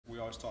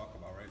always talk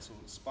about, right? So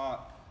the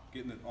spot,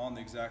 getting it on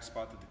the exact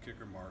spot that the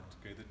kicker marked.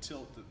 Okay, the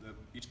tilt,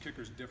 each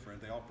kicker is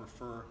different. They all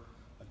prefer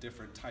a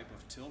different type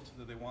of tilt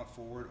that they want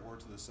forward or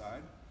to the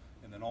side.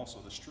 And then also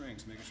the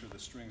strings, making sure the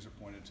strings are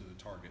pointed to the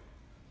target.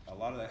 A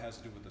lot of that has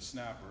to do with the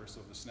snapper. So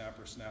if the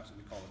snapper snaps what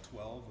we call a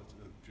 12,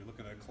 if you're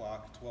looking at a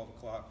clock, 12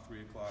 o'clock,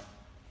 3 o'clock,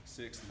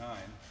 6, 9,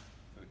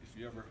 if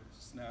you ever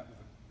snap, if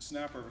a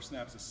snapper ever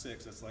snaps a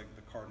 6, that's like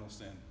the cardinal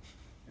sin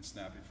in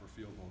snapping for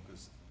field goal,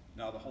 because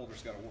now the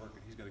holder's got to work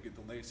and he's got to get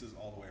the laces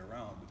all the way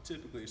around. But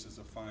typically it's just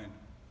a fine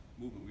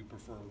movement. We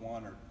prefer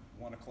 1 or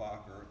 1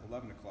 o'clock or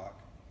 11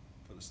 o'clock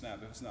for the snap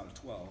if it's not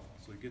a 12.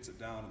 So he gets it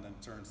down and then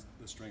turns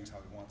the strings how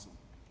he wants them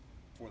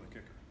for the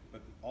kicker.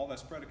 But all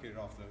that's predicated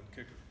off the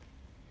kicker.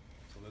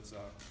 So that's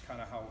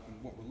kind of how,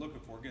 and what we're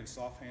looking for. Again,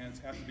 soft hands,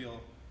 have to be able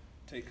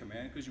to take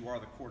command because you are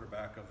the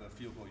quarterback of the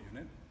field goal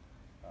unit.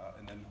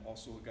 And then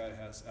also a guy that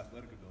has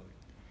athletic ability.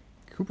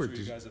 Cooper, I'm sure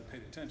you guys have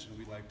paid attention.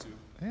 We like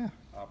to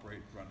operate,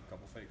 run a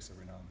couple fakes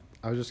every now and then.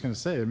 I was just going to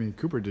say, I mean,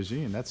 Cooper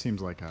DeJean, that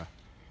seems like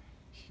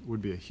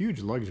would be a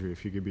huge luxury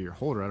if you could be your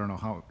holder. I don't know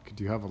how,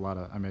 do you have a lot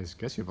of, I mean, I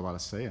guess you have a lot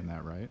of say in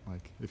that, right?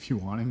 Like, if you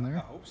want him there? I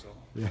hope so.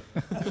 Yeah.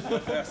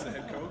 That's the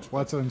head coach.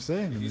 Well, that's what I'm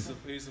saying. He's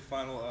the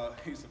final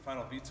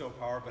veto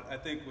power, but I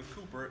think with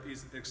Cooper,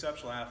 he's an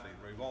exceptional athlete,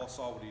 right? We all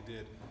saw what he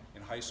did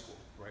in high school,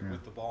 right,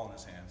 with the ball in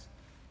his hands.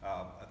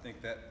 I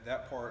think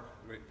that part,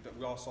 right, that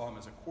we all saw him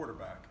as a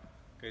quarterback.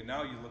 Okay,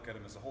 now you look at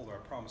him as a holder.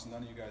 I promise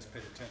none of you guys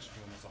paid attention to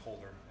him as a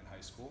holder in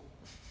high school.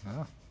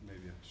 Oh.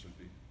 Maybe it should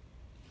be.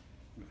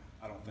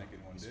 I don't think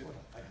anyone did,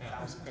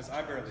 because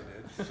I barely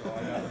did, so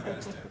I know you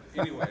guys did.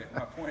 Anyway,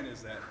 my point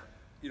is that,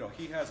 you know,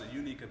 he has a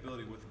unique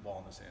ability with the ball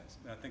in his hands,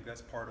 and I think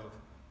that's part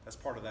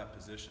of that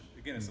position.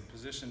 Again, it's a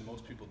position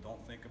most people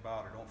don't think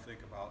about or don't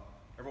think about.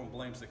 Everyone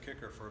blames the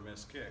kicker for a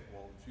missed kick.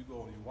 Well, if you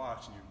go and you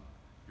watch and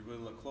you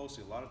really look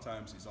closely, a lot of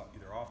times he's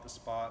either off the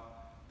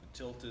spot, the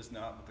tilt is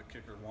not what the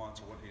kicker wants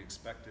or what he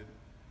expected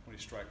when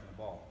he's striking the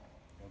ball.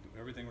 You know,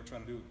 everything we're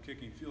trying to do with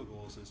kicking field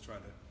goals is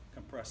trying to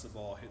compress the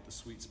ball, hit the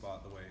sweet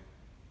spot the way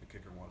the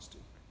kicker wants to.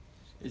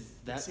 Is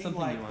that something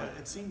like you want?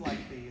 It seemed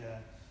like the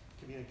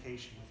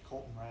communication with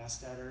Colton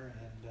Rastetter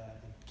and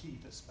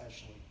Keith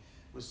especially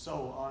was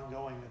so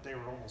ongoing that they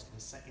were almost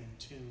in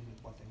tune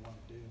with what they want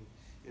to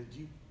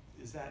do.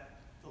 Is that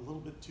a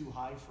little bit too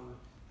high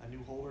for a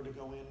new holder to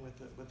go in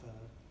with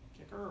a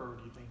kicker, or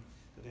do you think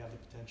that they have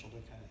the potential to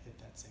kind of hit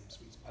that same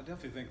sweet spot? I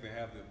definitely think they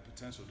have the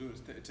potential to do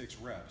it. It takes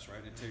reps, right?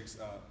 It takes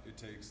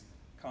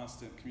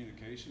constant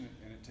communication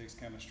and it takes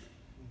chemistry.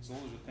 So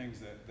those are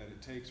things that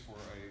it takes for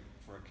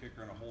a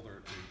kicker and a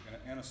holder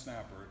and a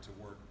snapper to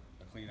work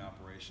a clean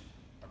operation.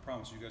 I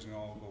promise you guys can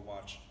all go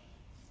watch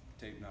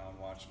tape now and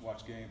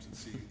watch games and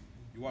see.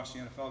 You watch the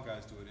NFL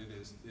guys do it.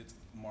 It's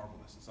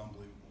marvelous. It's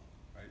unbelievable,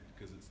 right?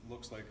 Because it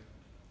looks like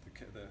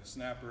the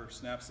snapper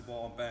snaps the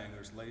ball and bang,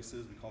 there's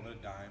laces. We call it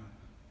a dime.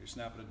 You're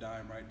snapping a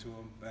dime right to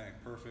him, bang,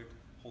 perfect.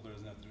 Holder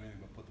doesn't have to do anything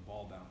but put the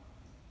ball down.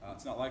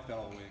 It's not like that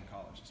all the way in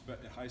college.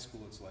 In high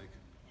school, it's like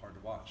hard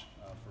to watch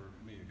for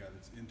me, a guy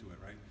that's into it,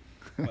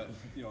 right? But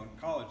you know, in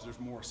college, there's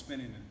more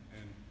spinning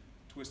and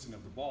twisting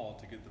of the ball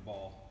to get the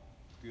ball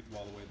the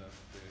way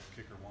the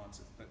kicker wants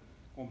it. But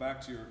going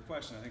back to your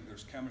question, I think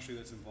there's chemistry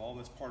that's involved.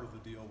 That's part of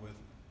the deal with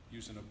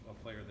using a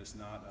player that's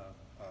not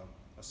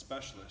a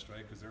specialist,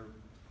 right? Because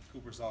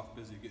Cooper's off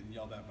busy getting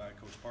yelled at by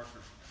Coach Parker.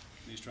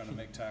 And he's trying to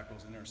make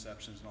tackles,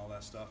 interceptions, and all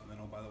that stuff. And then,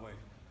 oh, by the way,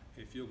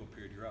 hey, field goal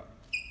period, you're up.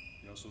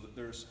 You know, so that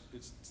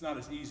it's not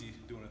as easy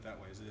doing it that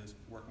way as it is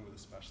working with a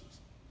specialist.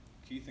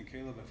 Keith and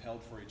Caleb have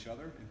held for each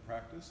other in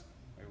practice.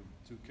 They were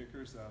two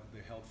kickers.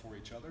 They held for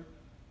each other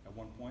at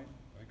one point,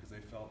 right? Because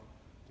they felt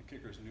the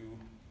kickers knew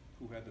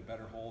who had the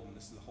better hold, and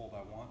this is the hold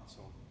I want.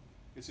 So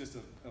it's just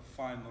a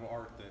fine little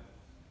art that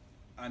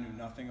I knew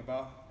nothing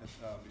about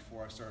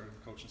before I started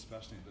coaching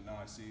special teams, but now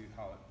I see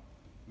how it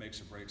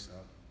makes or breaks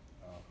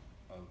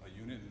a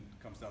unit and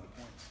comes down to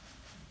points.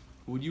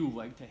 Would you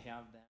like to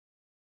have that?